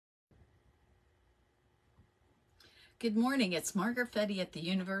Good morning, it's Margaret Fette at the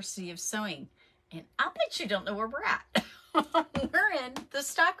University of Sewing, and I bet you don't know where we're at. We're in the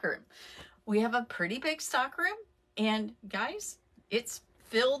stockroom. We have a pretty big stockroom, and guys, it's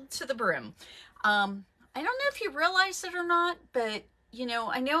filled to the brim. I don't know if you realize it or not, but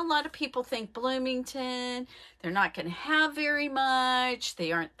I know a lot of people think Bloomington, they're not going to have very much.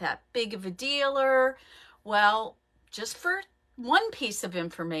 They aren't that big of a dealer. Well, just for one piece of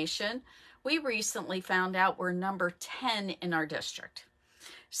information, we recently found out we're number 10 in our district.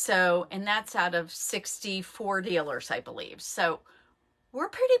 So, and that's out of 64 dealers, I believe. So we're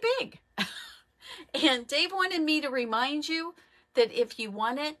pretty big. And Dave wanted me to remind you that if you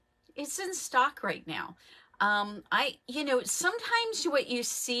want it, it's in stock right now. Sometimes what you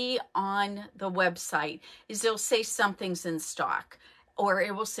see on the website is they'll say something's in stock, or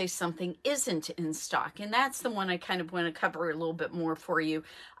it will say something isn't in stock. And that's the one I kind of want to cover a little bit more for you.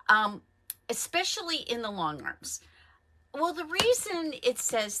 Especially in the long arms. Well, the reason it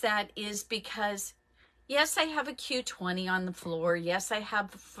says that is because, yes, I have a Q20 on the floor. Yes, I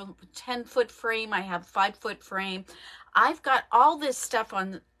have a 10-foot frame. I have 5-foot frame. I've got all this stuff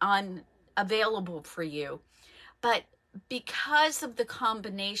on available for you. But because of the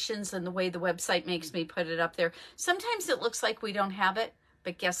combinations and the way the website makes me put it up there, sometimes it looks like we don't have it.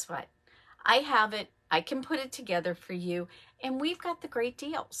 But guess what? I have it. I can put it together for you. And we've got the great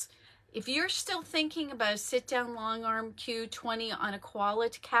deals. If you're still thinking about a sit-down long arm Q20 on a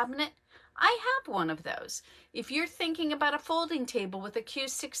quality cabinet, I have one of those. If you're thinking about a folding table with a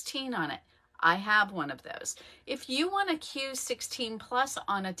Q16 on it, I have one of those. If you want a Q16 plus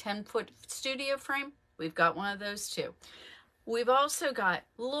on a 10-foot studio frame, we've got one of those too. We've also got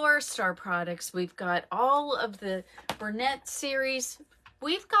Laura Star products. We've got all of the Bernette series.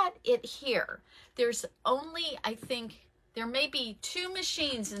 We've got it here. There's only, I think, there may be 2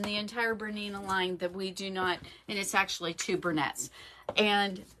 machines in the entire Bernina line that we do not, and it's actually 2 Bernettes.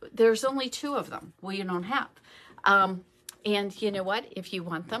 And there's only 2 of them we don't have. And you know what? If you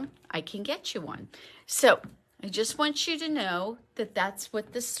want them, I can get you one. So I just want you to know that that's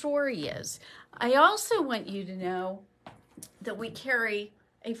what the story is. I also want you to know that we carry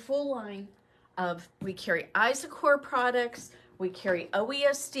a full line of, we carry Isocor products, we carry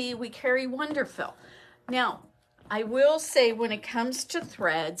OESD, we carry Wonderfill. Now, I will say when it comes to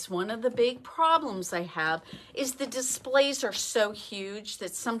threads, one of the big problems I have is the displays are so huge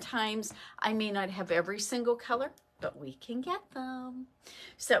that sometimes I may not have every single color, but we can get them.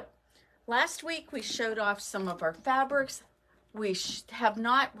 So last week we showed off some of our fabrics. We have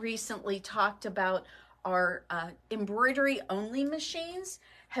not recently talked about our embroidery only machines.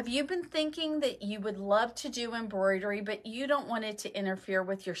 Have you been thinking that you would love to do embroidery, but you don't want it to interfere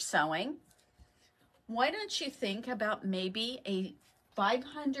with your sewing? Why don't you think about maybe a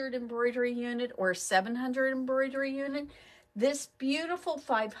 500 embroidery unit or a 700 embroidery unit? This beautiful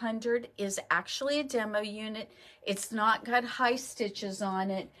 500 is actually a demo unit. It's not got high stitches on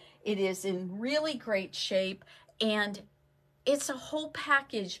it. It is in really great shape, and it's a whole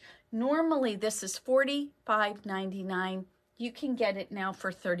package. Normally this is $45.99. You can get it now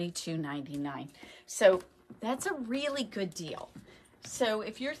for $32.99. So that's a really good deal. So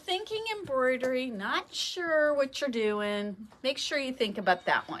if you're thinking embroidery, not sure what you're doing, make sure you think about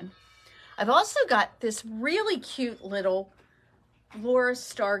that one. I've also got this really cute little Laura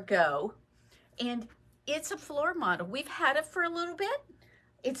Star Go, and it's a floor model. We've had it for a little bit.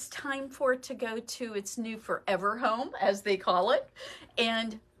 It's time for it to go to its new forever home, as they call it.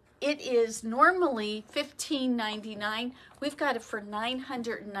 And it is normally $15.99. We've got it for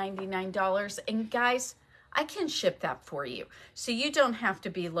 $999. And guys, I can ship that for you, so you don't have to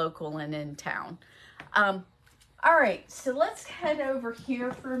be local and in town. All right, so let's head over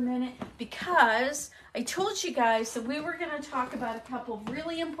here for a minute, because I told you guys that we were going to talk about a couple of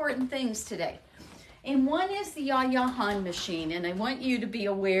really important things today. And one is the Yaya Han machine, and I want you to be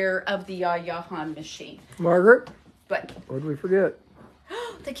aware of the Yaya Han machine. Margaret? What did we forget?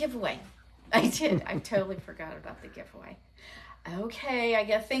 The giveaway. I did. I totally forgot about the giveaway. Okay, I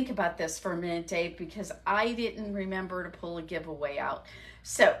gotta think about this for a minute, Dave, because I didn't remember to pull a giveaway out.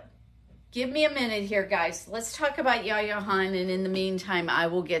 So give me a minute here, guys. Let's talk about Yaya Han, and in the meantime, I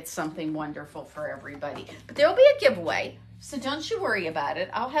will get something wonderful for everybody. But there'll be a giveaway, so don't you worry about it.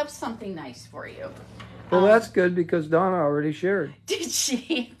 I'll have something nice for you. Well, that's good, because Donna already shared. Did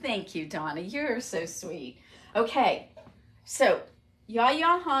she? Thank you, Donna. You're so sweet. Okay, so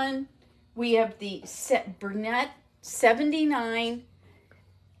Yaya Han, we have the Bernette 79.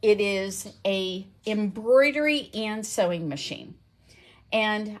 It is a embroidery and sewing machine.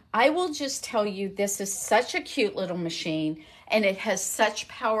 And I will just tell you, this is such a cute little machine, and it has such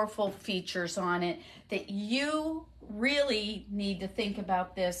powerful features on it that you really need to think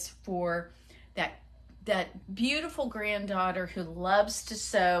about this for that beautiful granddaughter who loves to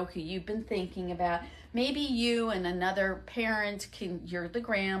sew, who you've been thinking about. Maybe you and another parent you're the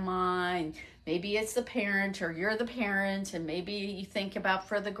grandma, and maybe it's the parent, or you're the parent, and maybe you think about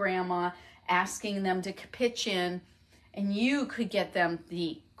for the grandma, asking them to pitch in, and you could get them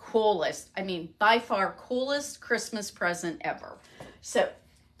the coolest, I mean, by far coolest Christmas present ever. So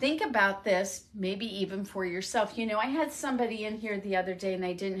think about this, maybe even for yourself. You know, I had somebody in here the other day and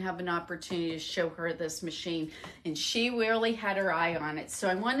I didn't have an opportunity to show her this machine, and she really had her eye on it. So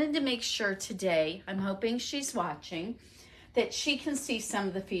I wanted to make sure today, I'm hoping she's watching, that she can see some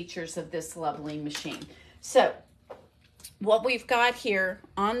of the features of this lovely machine. So what we've got here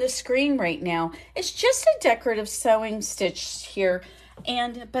on the screen right now is just a decorative sewing stitch here.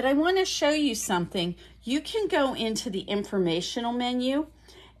 But I want to show you something. You can go into the informational menu,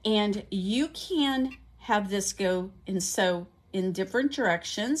 and you can have this go and sew in different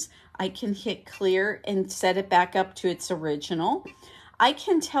directions. I can hit clear and set it back up to its original. I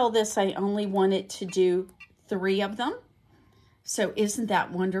can tell this I only want it to do 3 of them. So isn't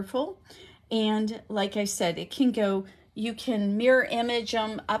that wonderful? And like I said, it can go, you can mirror image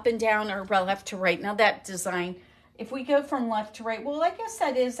them up and down or left to right. Now that design, if we go from left to right, well, I guess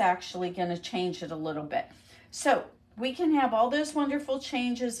that is actually going to change it a little bit. So we can have all those wonderful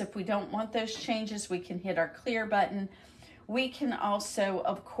changes. If we don't want those changes, we can hit our clear button. We can also,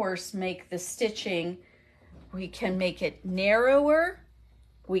 of course, make the stitching. We can make it narrower.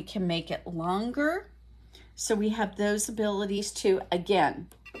 We can make it longer. So we have those abilities too. Again,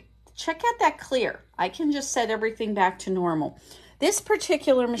 check out that clear. I can just set everything back to normal. This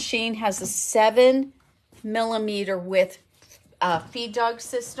particular machine has a 7mm width feed dog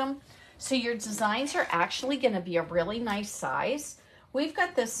system. So your designs are actually going to be a really nice size. We've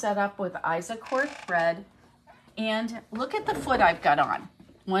got this set up with Isacord thread, and look at the foot I've got on.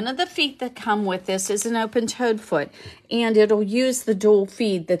 One of the feet that come with this is an open-toed foot, and it'll use the dual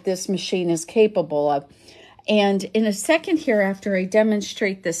feed that this machine is capable of. And in a second here, after I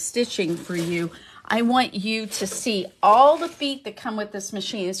demonstrate the stitching for you, I want you to see all the feet that come with this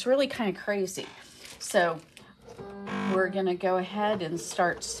machine. It's really kind of crazy. So we're going to go ahead and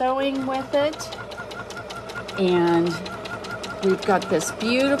start sewing with it. And we've got this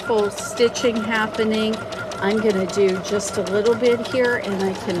beautiful stitching happening. I'm going to do just a little bit here, and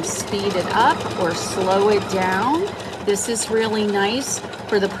I can speed it up or slow it down. This is really nice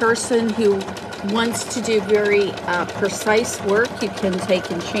for the person who wants to do very precise work. You can take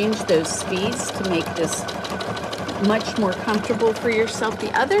and change those speeds to make this much more comfortable for yourself.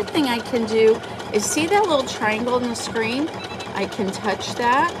 The other thing I can do is see that little triangle on the screen? I can touch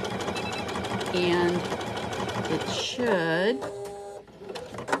that, and it should,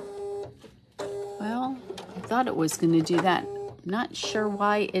 well, I thought it was going to do that. I'm not sure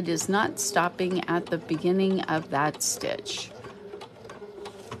why it is not stopping at the beginning of that stitch.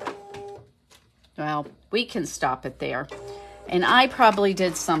 Well, we can stop it there. And I probably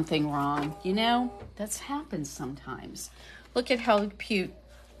did something wrong. You know, that's happened sometimes. Look at how cute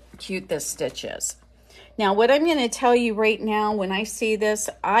this stitch is. Now, what I'm going to tell you right now, when I see this,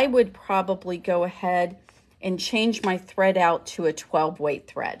 I would probably go ahead and change my thread out to a 12 weight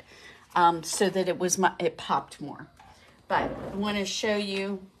thread so that it popped more. But I want to show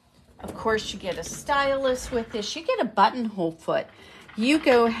you, of course, you get a stylus with this. You get a buttonhole foot. You're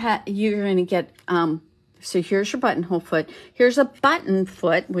going to get, so here's your buttonhole foot. Here's a button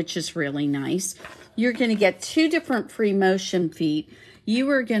foot, which is really nice. You're going to get 2 different free motion feet. You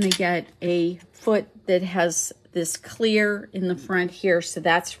are going to get a foot that has this clear in the front here, so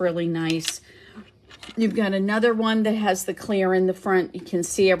that's really nice. You've got another one that has the clear in the front. You can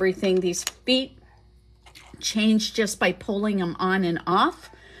see everything. These feet change just by pulling them on and off.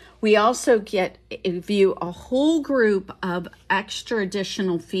 We also get a whole group of extra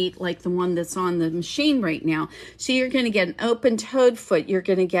additional feet like the one that's on the machine right now. So you're going to get an open-toed foot. You're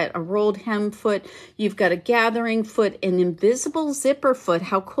going to get a rolled hem foot. You've got a gathering foot, an invisible zipper foot.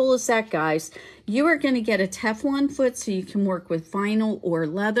 How cool is that, guys? You are going to get a Teflon foot so you can work with vinyl or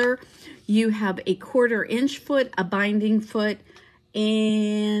leather. You have a 1/4 inch foot, a binding foot,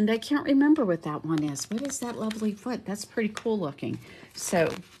 and I can't remember what that one is. What is that lovely foot? That's pretty cool looking.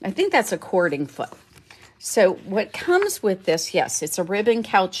 So I think that's a cording foot. So what comes with this, yes, it's a ribbon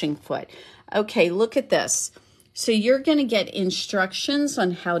couching foot. Okay, look at this. So you're going to get instructions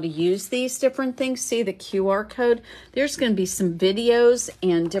on how to use these different things. See the QR code? There's going to be some videos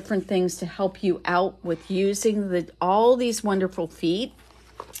and different things to help you out with using all these wonderful feet.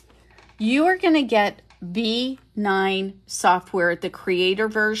 You are going to get V9 software, the creator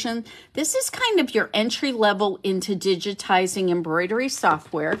version. This is kind of your entry level into digitizing embroidery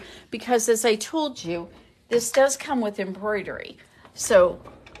software because, as I told you, this does come with embroidery. So,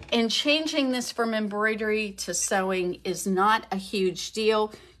 and changing this from embroidery to sewing is not a huge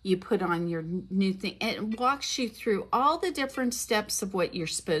deal. You put on your new thing, and it walks you through all the different steps of what you're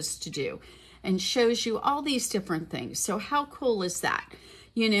supposed to do and shows you all these different things. So how cool is that?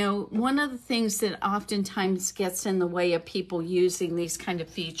 You know, one of the things that oftentimes gets in the way of people using these kind of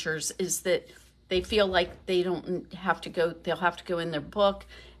features is that they feel like they don't have to go, they'll have to go in their book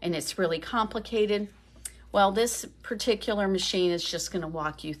and it's really complicated. Well, this particular machine is just going to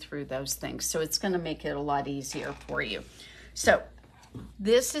walk you through those things. So it's going to make it a lot easier for you. So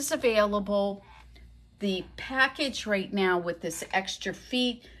this is available. The package right now with this extra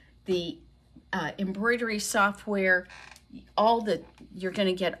feet, the embroidery software, you're going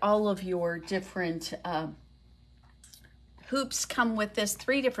to get all of your different hoops come with this.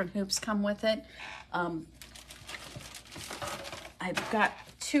 3 different hoops come with it. I've got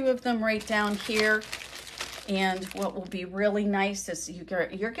 2 of them right down here. And what will be really nice is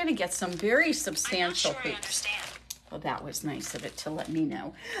you're going to get some very substantial hoops. Well, that was nice of it to let me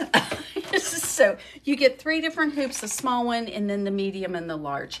know. So you get 3 different hoops, a small one, and then the medium and the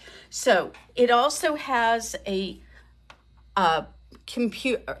large. So it also has a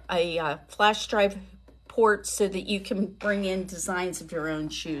flash drive port so that you can bring in designs of your own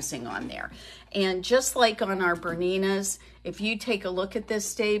choosing on there. And just like on our Berninas, if you take a look at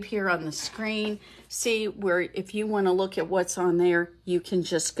this, Dave, here on the screen, see where if you want to look at what's on there, you can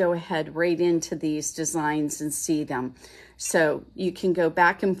just go ahead right into these designs and see them. So you can go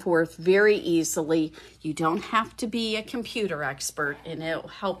back and forth very easily. You don't have to be a computer expert, and it'll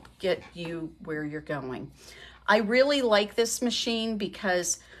help get you where you're going. I really like this machine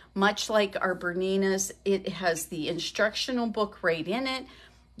because much like our Berninas, it has the instructional book right in it.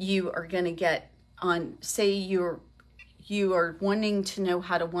 You are going to get on, say you are wanting to know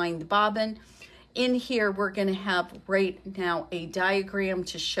how to wind the bobbin. In here, we're going to have right now a diagram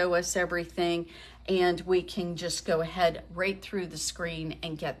to show us everything, and we can just go ahead right through the screen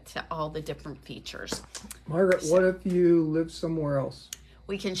and get to all the different features. Margaret, what if you live somewhere else?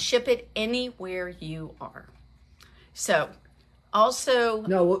 We can ship it anywhere you are. So, also...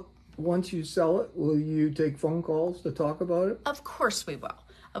 Now, once you sell it, will you take phone calls to talk about it? Of course we will.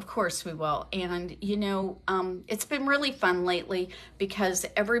 Of course we will. And, you know, it's been really fun lately because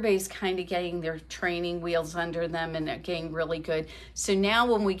everybody's kind of getting their training wheels under them and they're getting really good. So now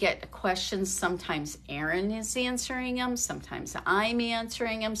when we get questions, sometimes Erin is answering them, sometimes I'm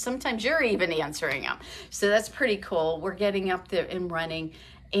answering them, sometimes you're even answering them. So that's pretty cool. We're getting up there and running.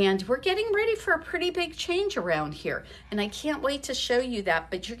 And we're getting ready for a pretty big change around here. And I can't wait to show you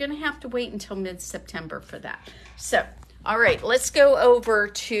that, but you're going to have to wait until mid-September for that. So, all right, let's go over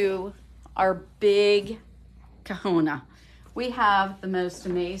to our big kahuna. We have the most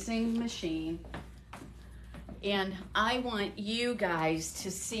amazing machine. And I want you guys to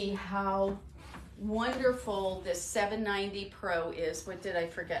see how wonderful this 790 Pro is. What did I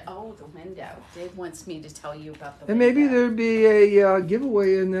forget? Oh, the window. Dave wants me to tell you about the window. And maybe there'd be a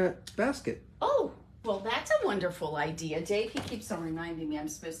giveaway in that basket. Oh, well, that's a wonderful idea. Dave, he keeps on reminding me I'm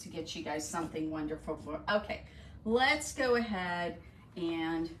supposed to get you guys something wonderful for. Okay, let's go ahead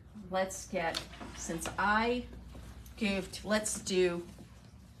and let's get, since I goofed, let's do,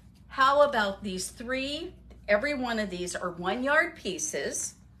 how about these 3? Every one of these are 1-yard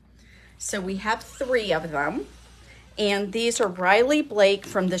pieces. So we have 3 of them, and these are Riley Blake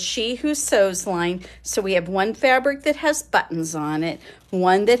from the She Who Sews line. So we have one fabric that has buttons on it,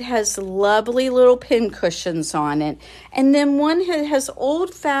 one that has lovely little pin cushions on it, and then one that has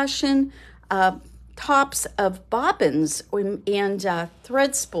old-fashioned tops of bobbins and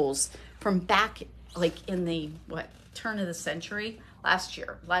thread spools from back, like in the, turn of the century? Last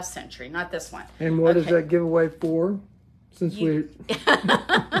century, not this one. And what is that giveaway for? Since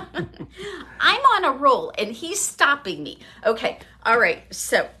I'm on a roll and he's stopping me. Okay, all right,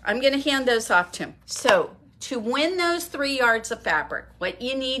 so I'm going to hand those off to him. So to win those 3 yards of fabric, what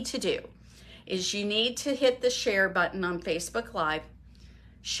you need to do is you need to hit the share button on Facebook Live.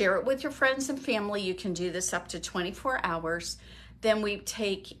 Share it with your friends and family. You can do this up to 24 hours. Then we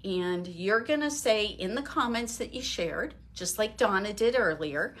take, and you're going to say in the comments that you shared, just like Donna did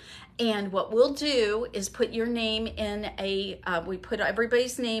earlier. And what we'll do is put your name in we put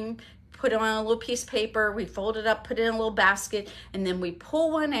everybody's name, put it on a little piece of paper, we fold it up, put it in a little basket, and then we pull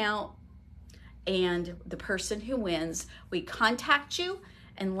one out, and the person who wins, we contact you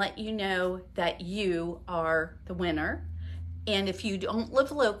and let you know that you are the winner. And if you don't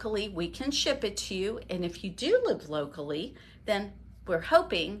live locally, we can ship it to you. And if you do live locally, then we're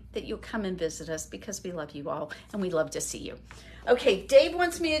hoping that you'll come and visit us because we love you all and we love to see you. Okay, Dave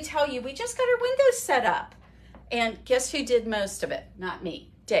wants me to tell you, we just got our windows set up. And guess who did most of it? Not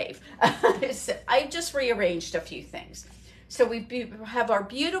me, Dave. So I just rearranged a few things. So we have our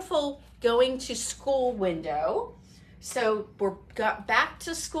beautiful going to school window. So we're got back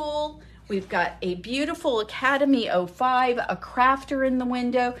to school. We've got a beautiful Academy 05, a crafter in the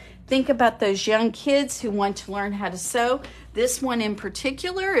window. Think about those young kids who want to learn how to sew. This one in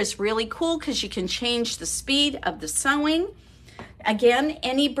particular is really cool because you can change the speed of the sewing. Again,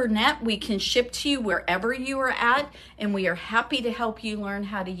 any Bernette we can ship to you wherever you are at, and we are happy to help you learn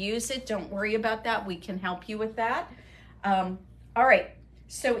how to use it. Don't worry about that. We can help you with that. All right,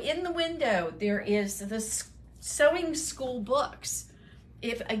 so in the window, there is the sewing school books.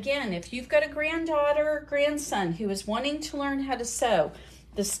 If you've got a granddaughter or grandson who is wanting to learn how to sew,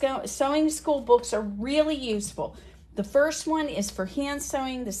 the sewing school books are really useful. The first one is for hand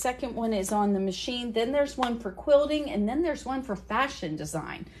sewing. The second one is on the machine. Then there's one for quilting, and then there's one for fashion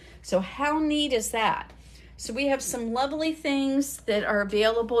design. So how neat is that? So we have some lovely things that are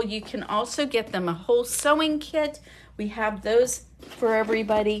available. You can also get them a whole sewing kit. We have those for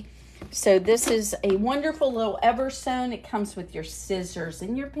everybody. So this is a wonderful little Eversewn. It comes with your scissors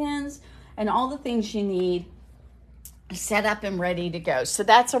and your pins and all the things you need set up and ready to go. So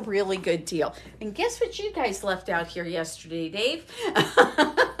that's a really good deal. And guess what you guys left out here yesterday, Dave?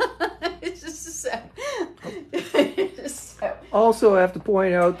 Also, I have to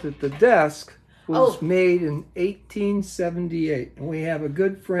point out that the desk was made in 1878. And we have a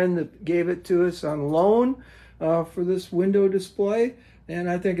good friend that gave it to us on loan for this window display. And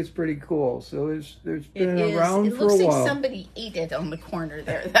I think it's pretty cool. So it's been around for a while. It looks like somebody ate it on the corner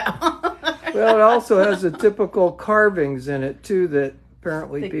there, though. Well, it also has the typical carvings in it, too, that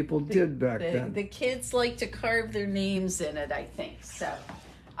apparently people did back then. The kids like to carve their names in it, I think. So,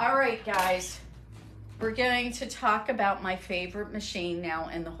 all right, guys. We're going to talk about my favorite machine now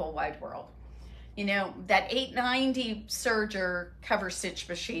in the whole wide world. You know, that 890 serger cover stitch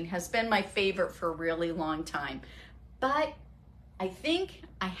machine has been my favorite for a really long time. But I think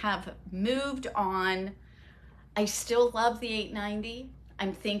I have moved on. I still love the 890.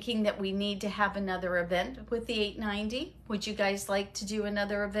 I'm thinking that we need to have another event with the 890. Would you guys like to do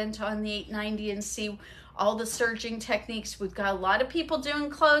another event on the 890 and see all the serging techniques? We've got a lot of people doing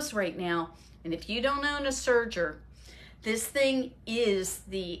clothes right now. And if you don't own a serger, this thing is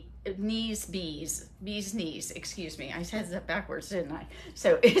the bee's knees, excuse me. I said that backwards, didn't I?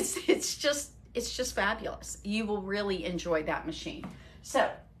 So it's just fabulous. You will really enjoy that machine. So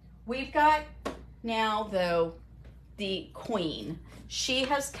we've got now, though, the queen. She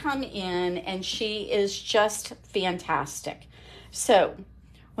has come in and she is just fantastic. So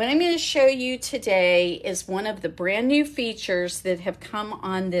what I'm going to show you today is one of the brand new features that have come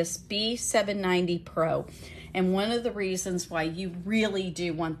on this B790 Pro. And one of the reasons why you really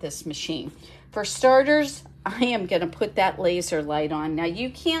do want this machine. For starters, I am going to put that laser light on. Now you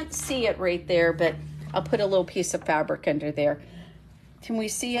can't see it right there, but I'll put a little piece of fabric under there. Can we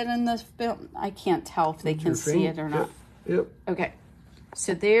see it in the film? I can't tell if they can see it or not. Yep. Okay.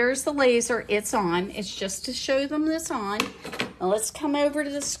 So there's the laser. It's on. It's just to show them this on. Now let's come over to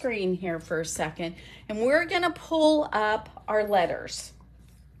the screen here for a second. And we're going to pull up our letters.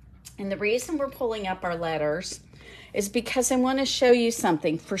 And the reason we're pulling up our letters is because I want to show you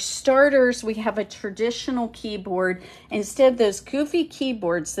something. For starters, we have a traditional keyboard instead of those goofy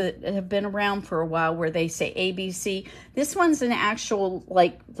keyboards that have been around for a while where they say ABC. This one's an actual,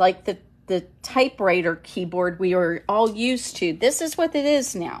 like the typewriter keyboard we are all used to. This is what it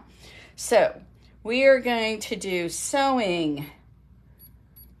is now. So we are going to do sewing.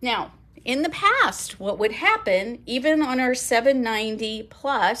 Now, in the past, what would happen, even on our 790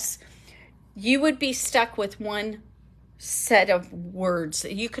 Plus, you would be stuck with one set of words.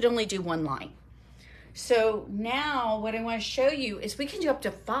 You could only do one line. So now what I want to show you is we can do up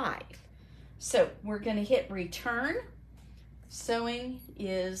to 5. So we're going to hit return. Sewing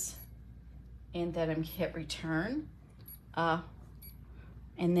is, and then I'm going to hit return. And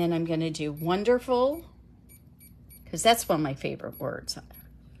then I'm going to do wonderful, because that's one of my favorite words.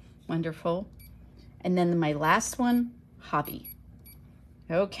 Wonderful. And then my last one, hobby.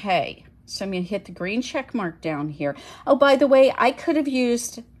 Okay. So I'm going to hit the green check mark down here. Oh, by the way, I could have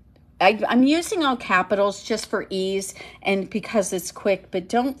used, I'm using all capitals just for ease and because it's quick, but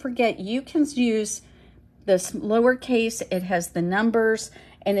don't forget you can use this lowercase. It has the numbers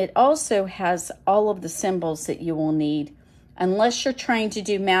and it also has all of the symbols that you will need unless you're trying to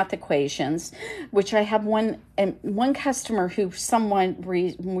do math equations, which I have one customer who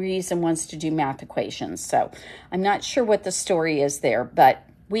reason wants to do math equations. So I'm not sure what the story is there, but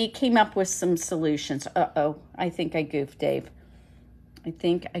we came up with some solutions. Uh-oh, I think I goofed, Dave. I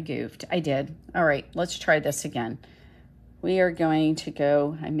think I goofed. I did. All right, let's try this again. We are going to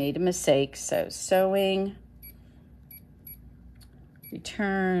go, I made a mistake, so sewing,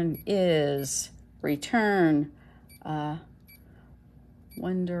 return is, return,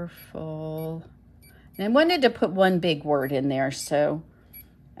 wonderful. And I wanted to put one big word in there so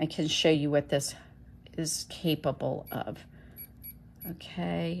I can show you what this is capable of.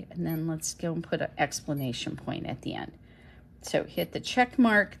 Okay, and then let's go and put an exclamation point at the end. So hit the check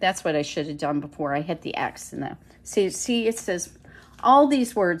mark. That's what I should have done before. I hit the X and the see it says all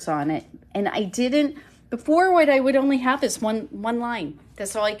these words on it. And I didn't before. What I would only have is one line.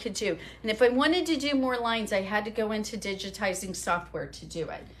 That's all I could do. And if I wanted to do more lines, I had to go into digitizing software to do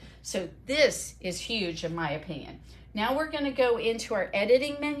it. So this is huge in my opinion. Now we're going to go into our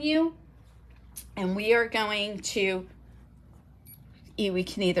editing menu, and we are going to we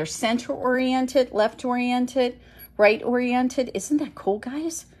can either center oriented, left oriented, right oriented. Isn't that cool,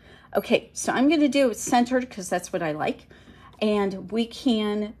 guys? Okay, so I'm going to do it centered because that's what I like. And we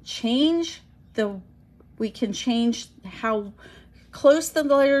can change how close the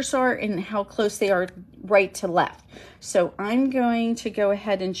letters are and how close they are right to left. So I'm going to go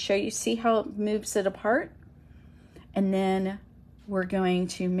ahead and show you, see how it moves it apart? And then we're going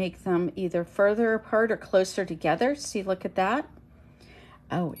to make them either further apart or closer together. See, look at that.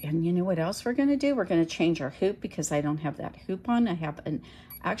 Oh, and you know what else we're going to do? We're going to change our hoop because I don't have that hoop on. I have an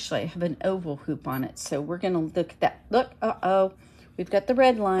oval hoop on it. So we're going to look at that. Look, uh-oh, we've got the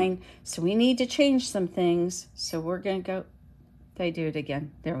red line. So we need to change some things. So we're going to go, did I do it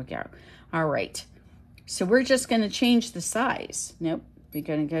again? There we go. All right. So we're just going to change the size. Nope, we're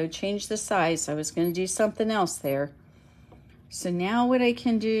going to go change the size. I was going to do something else there. So now what I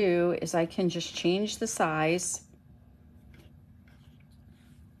can do is I can just change the size.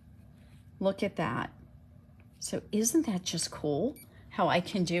 Look at that. So isn't that just cool how I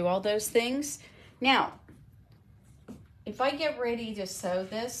can do all those things? Now, if I get ready to sew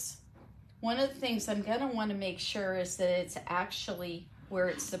this, one of the things I'm going to want to make sure is that it's actually where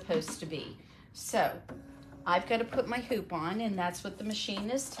it's supposed to be. So I've got to put my hoop on, and that's what the machine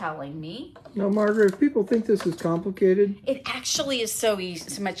is telling me. Now, Margaret, if people think this is complicated, it actually is so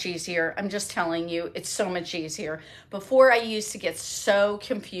much easier. I'm just telling you, it's so much easier. Before, I used to get so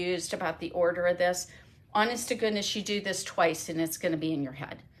confused about the order of this. Honest to goodness, you do this twice, and it's going to be in your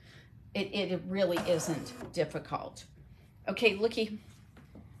head. It really isn't difficult. Okay, looky.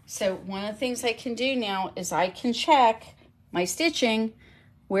 So one of the things I can do now is I can check my stitching.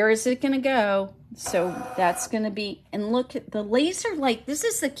 Where is it going to go? So that's going to be, and look at the laser light. This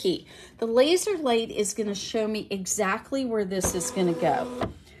is the key. The laser light is going to show me exactly where this is going to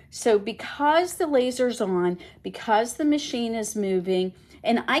go. So because the laser's on, because the machine is moving,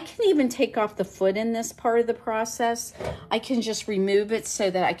 and I can even take off the foot in this part of the process. I can just remove it so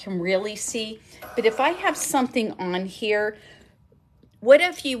that I can really see. But if I have something on here, what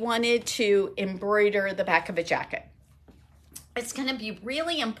if you wanted to embroider the back of a jacket? It's going to be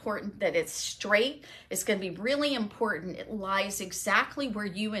really important that it's straight. It's going to be really important it lies exactly where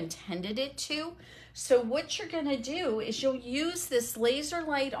you intended it to. So what you're going to do is you'll use this laser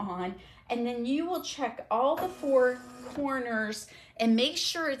light on, and then you will check all the four corners and make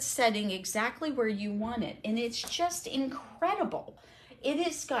sure it's setting exactly where you want it. And it's just incredible. It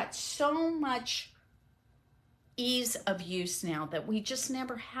has got so much ease of use now that we just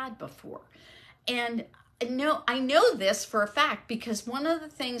never had before. And I know this for a fact because one of the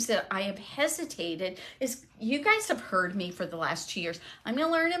things that I have hesitated is, you guys have heard me for the last 2 years. I'm going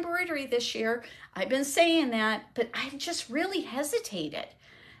to learn embroidery this year. I've been saying that, but I've just really hesitated.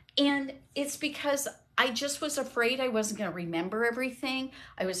 And it's because I just was afraid I wasn't going to remember everything.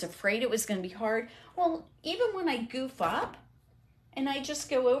 I was afraid it was going to be hard. Well, even when I goof up and I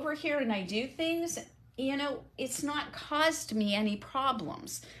just go over here and I do things, you know, it's not caused me any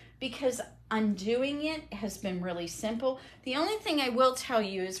problems because undoing it has been really simple. The only thing I will tell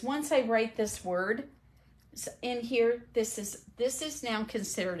you is once I write this word in here, this is now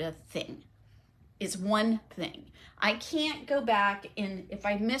considered a thing. It's one thing. I can't go back, and if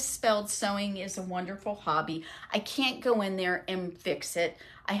I misspelled sewing is a wonderful hobby, I can't go in there and fix it.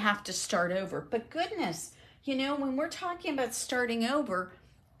 I have to start over. But goodness, you know, when we're talking about starting over,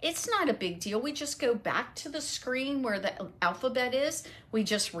 it's not a big deal. We just go back to the screen where the alphabet is. We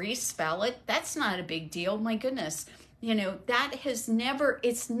just respell it. That's not a big deal. My goodness. You know, that has never,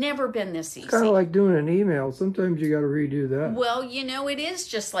 it's never been this easy. It's kind of like doing an email. Sometimes you got to redo that. Well, you know, it is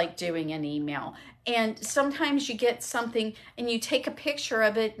just like doing an email. And sometimes you get something and you take a picture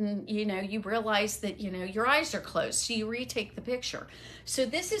of it and, you know, you realize that, you know, your eyes are closed. So you retake the picture. So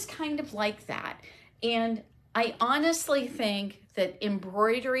this is kind of like that. And I honestly think that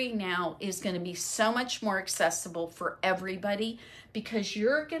embroidery now is going to be so much more accessible for everybody, because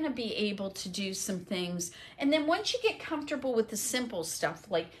you're going to be able to do some things. And then once you get comfortable with the simple stuff,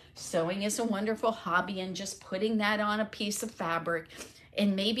 like sewing is a wonderful hobby and just putting that on a piece of fabric,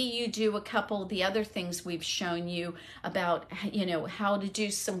 and maybe you do a couple of the other things we've shown you about, you know, how to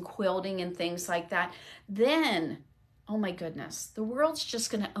do some quilting and things like that, then, oh my goodness, the world's just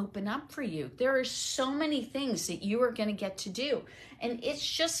going to open up for you. There are so many things that you are going to get to do. And it's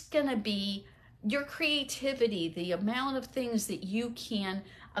just going to be your creativity, the amount of things that you can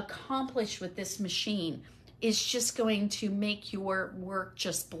accomplish with this machine is just going to make your work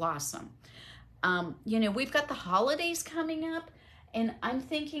just blossom. You know, we've got the holidays coming up, and I'm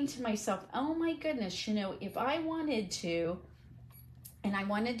thinking to myself, oh my goodness, you know, if I wanted to, and I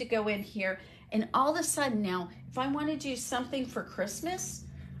wanted to go in here, and all of a sudden now, if I want to do something for Christmas,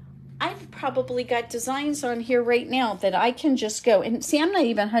 I've probably got designs on here right now that I can just go and see. I'm not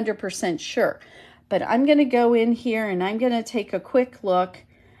even 100% sure, but I'm going to go in here and I'm going to take a quick look,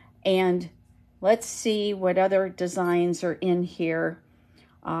 and let's see what other designs are in here.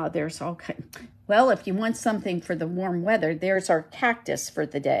 There's all kind. Well, if you want something for the warm weather, there's our cactus for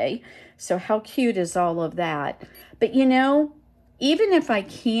the day. So how cute is all of that? But you know, even if I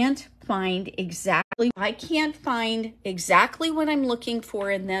can't find exactly what I'm looking for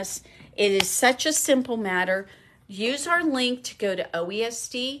in this, it is such a simple matter. Use our link to go to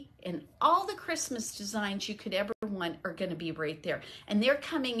OESD, and all the Christmas designs you could ever want are going to be right there. And they're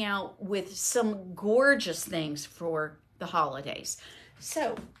coming out with some gorgeous things for the holidays.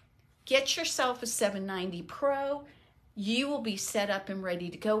 So get yourself a 790 Pro. You will be set up and ready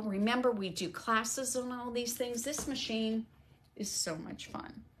to go. Remember, we do classes on all these things. This machine is so much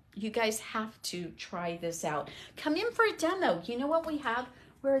fun. You guys have to try this out. Come in for a demo. You know what we have?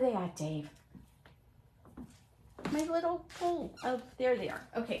 Where are they at, Dave? My little pool. Oh, there they are.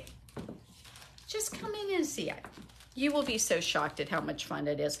 Okay. Just come in and see it. You will be so shocked at how much fun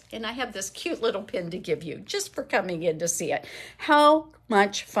it is. And I have this cute little pin to give you just for coming in to see it. How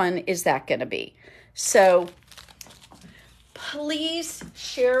much fun is that going to be? So please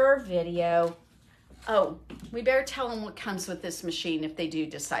share our video. Oh, we better tell them what comes with this machine if they do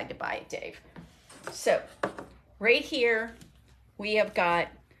decide to buy it, Dave. So right here, we have got,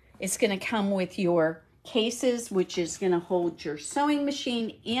 it's going to come with your cases, which is going to hold your sewing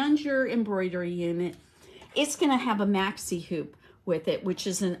machine and your embroidery unit. It's going to have a maxi hoop with it, which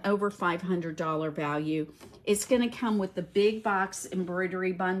is an over $500 value. It's going to come with the big box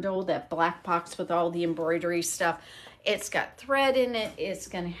embroidery bundle, that black box with all the embroidery stuff. It's got thread in it. It's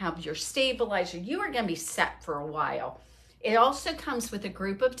going to have your stabilizer. You are going to be set for a while. It also comes with a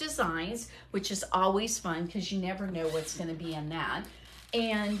group of designs, which is always fun because you never know what's going to be in that.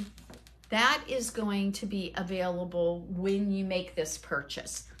 And that is going to be available when you make this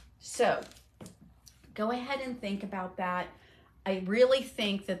purchase. So go ahead and think about that. I really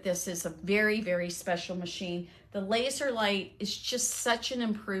think that this is a very, very special machine. The laser light is just such an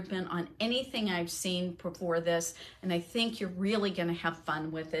improvement on anything I've seen before this, and I think you're really going to have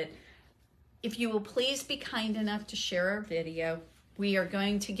fun with it. If you will please be kind enough to share our video, we are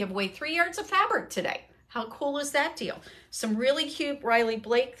going to give away 3 yards of fabric today. How cool is that deal? Some really cute Riley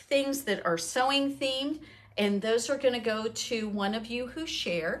Blake things that are sewing themed, and those are going to go to one of you who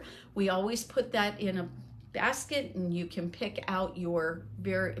share. We always put that in a basket, and you can pick out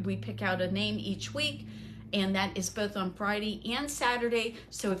we pick out a name each week, and that is both on Friday and Saturday.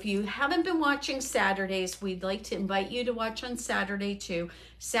 So if you haven't been watching Saturdays, we'd like to invite you to watch on Saturday too.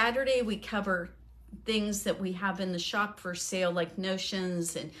 Saturday we cover things that we have in the shop for sale, like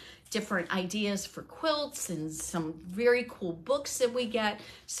notions and different ideas for quilts and some very cool books that we get.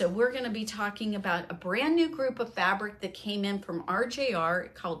 So we're going to be talking about a brand new group of fabric that came in from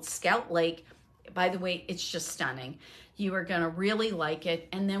RJR called Scout Lake. By the way, it's just stunning. You are going to really like it.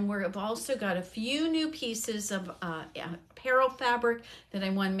 And then we've also got a few new pieces of apparel fabric that I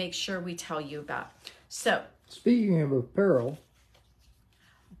want to make sure we tell you about. So, speaking of apparel,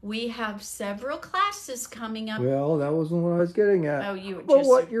 we have several classes coming up. Well, that wasn't what I was getting at. Oh, you well, just...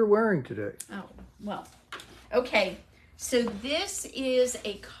 what you're wearing today. Oh, well, okay. So this is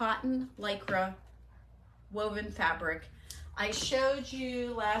a cotton lycra woven fabric. I showed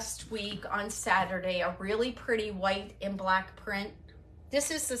you last week on Saturday a really pretty white and black print. This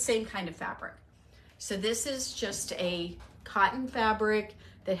is the same kind of fabric. So this is just a cotton fabric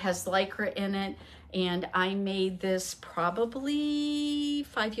that has Lycra in it. And I made this probably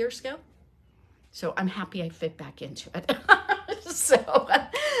 5 years ago. So I'm happy I fit back into it. So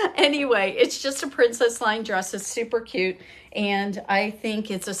anyway, it's just a princess line dress. It's super cute. And I think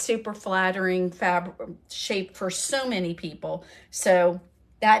it's a super flattering fabric shape for so many people. So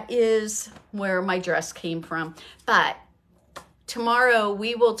that is where my dress came from. But tomorrow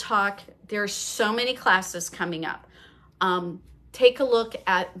we will talk. There's so many classes coming up. Take a look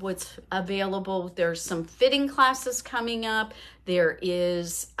at what's available. There's some fitting classes coming up. There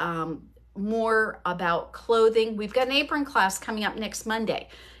is more about clothing. We've got an apron class coming up next Monday.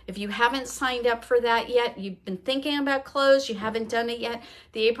 If you haven't signed up for that yet, you've been thinking about clothes, you haven't done it yet,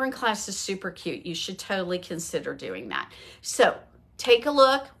 the apron class is super cute. You should totally consider doing that. So take a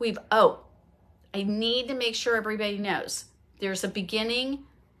look. I need to make sure everybody knows there's a beginning,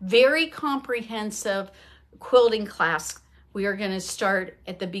 very comprehensive quilting class. We are going to start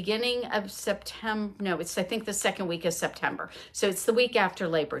at the beginning of September. No, it's, I think, the second week of September. So it's the week after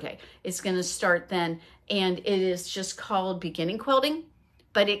Labor Day. It's going to start then. And it is just called Beginning Quilting.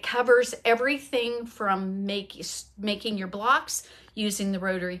 But it covers everything from making your blocks, using the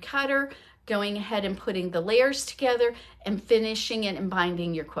rotary cutter, going ahead and putting the layers together, and finishing it and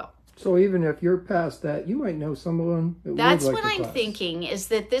binding your quilt. So even if you're past that, you might know someone that That's would like what I'm class. thinking, is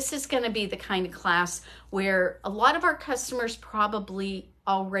that this is going to be the kind of class where a lot of our customers probably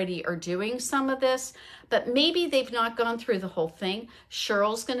already are doing some of this, but maybe they've not gone through the whole thing.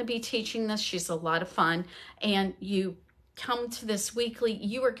 Cheryl's going to be teaching this. She's a lot of fun. And you come to this weekly,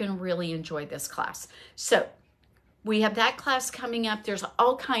 you are going to really enjoy this class. So we have that class coming up. There's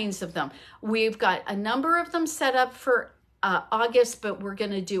all kinds of them. We've got a number of them set up for August, but we're going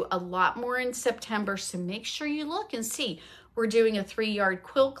to do a lot more in September. So make sure you look and see. We're doing a 3-yard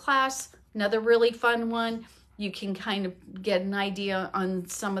quilt class, another really fun one. You can kind of get an idea on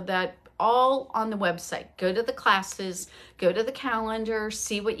some of that all on the website. Go to the classes, go to the calendar,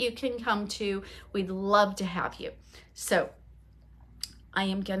 see what you can come to. We'd love to have you. So I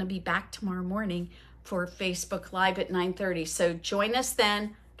am going to be back tomorrow morning for Facebook Live at 9:30. So join us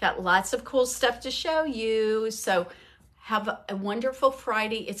then. Got lots of cool stuff to show you. So have a wonderful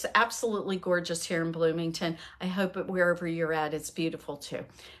Friday. It's absolutely gorgeous here in Bloomington. I hope wherever you're at, it's beautiful too.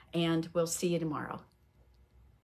 And we'll see you tomorrow.